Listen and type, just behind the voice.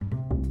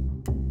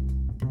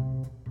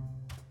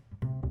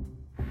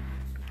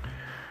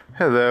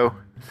Hello,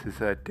 this is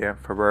Dan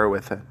Ferrer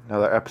with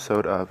another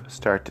episode of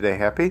Start Today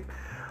Happy.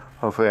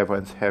 Hopefully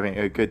everyone's having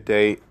a good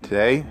day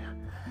today.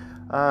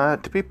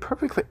 To be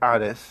perfectly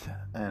honest,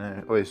 and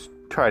I always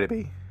try to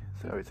be,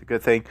 it's always a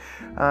good thing,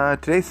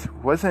 today's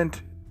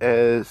wasn't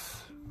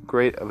as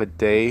great of a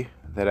day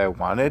that I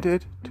wanted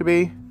it to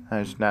be.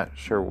 I'm just not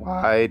sure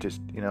why,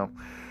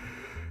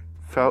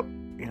 felt,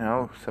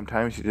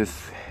 sometimes you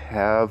just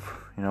have,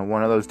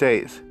 one of those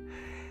days.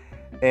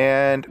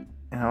 And,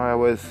 I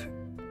was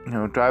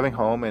driving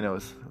home and I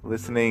was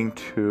listening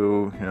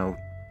to,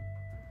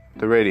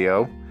 the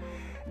radio,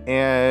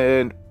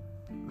 and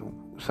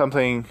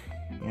something,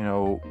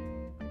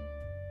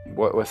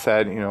 what was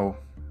said,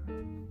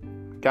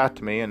 got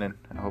to me, and then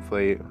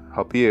hopefully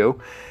help you,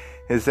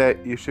 is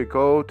that you should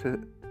go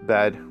to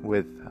bed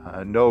with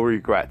no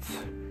regrets,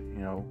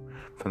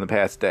 from the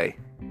past day,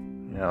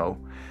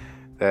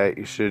 that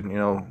you should,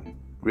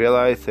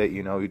 realize that,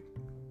 you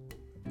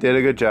did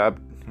a good job,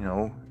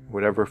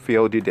 whatever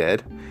field you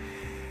did.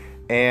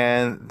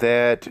 And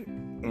that,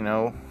 when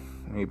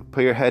you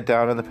put your head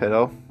down on the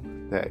pillow,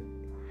 that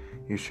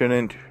you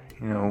shouldn't,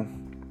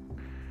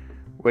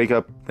 wake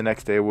up the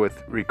next day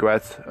with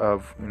regrets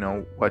of,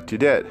 what you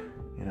did,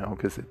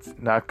 because it's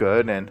not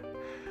good. And,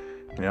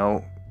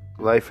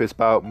 life is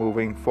about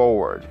moving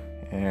forward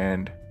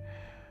and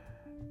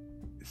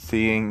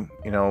seeing,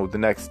 the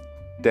next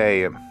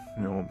day,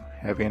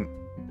 having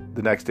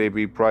the next day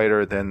be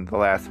brighter than the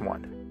last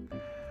one.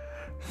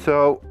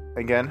 So,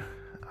 again,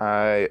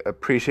 I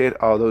appreciate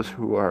all those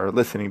who are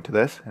listening to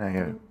this, and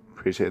I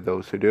appreciate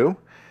those who do.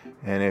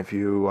 And if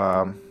you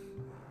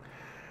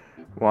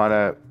want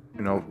to,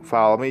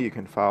 follow me, you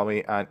can follow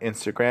me on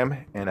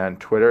Instagram and on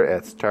Twitter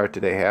at Start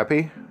Today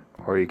Happy,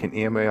 or you can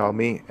email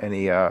me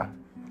any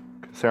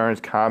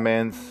concerns,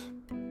 comments,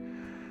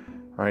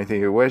 or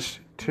anything you wish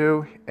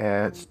to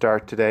at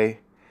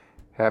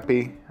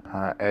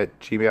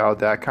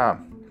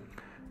starttodayhappy@gmail.com.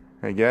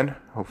 Again,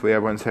 hopefully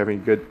everyone's having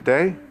a good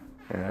day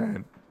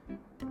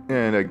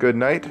and a good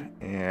night,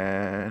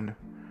 and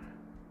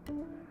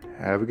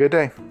have a good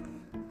day.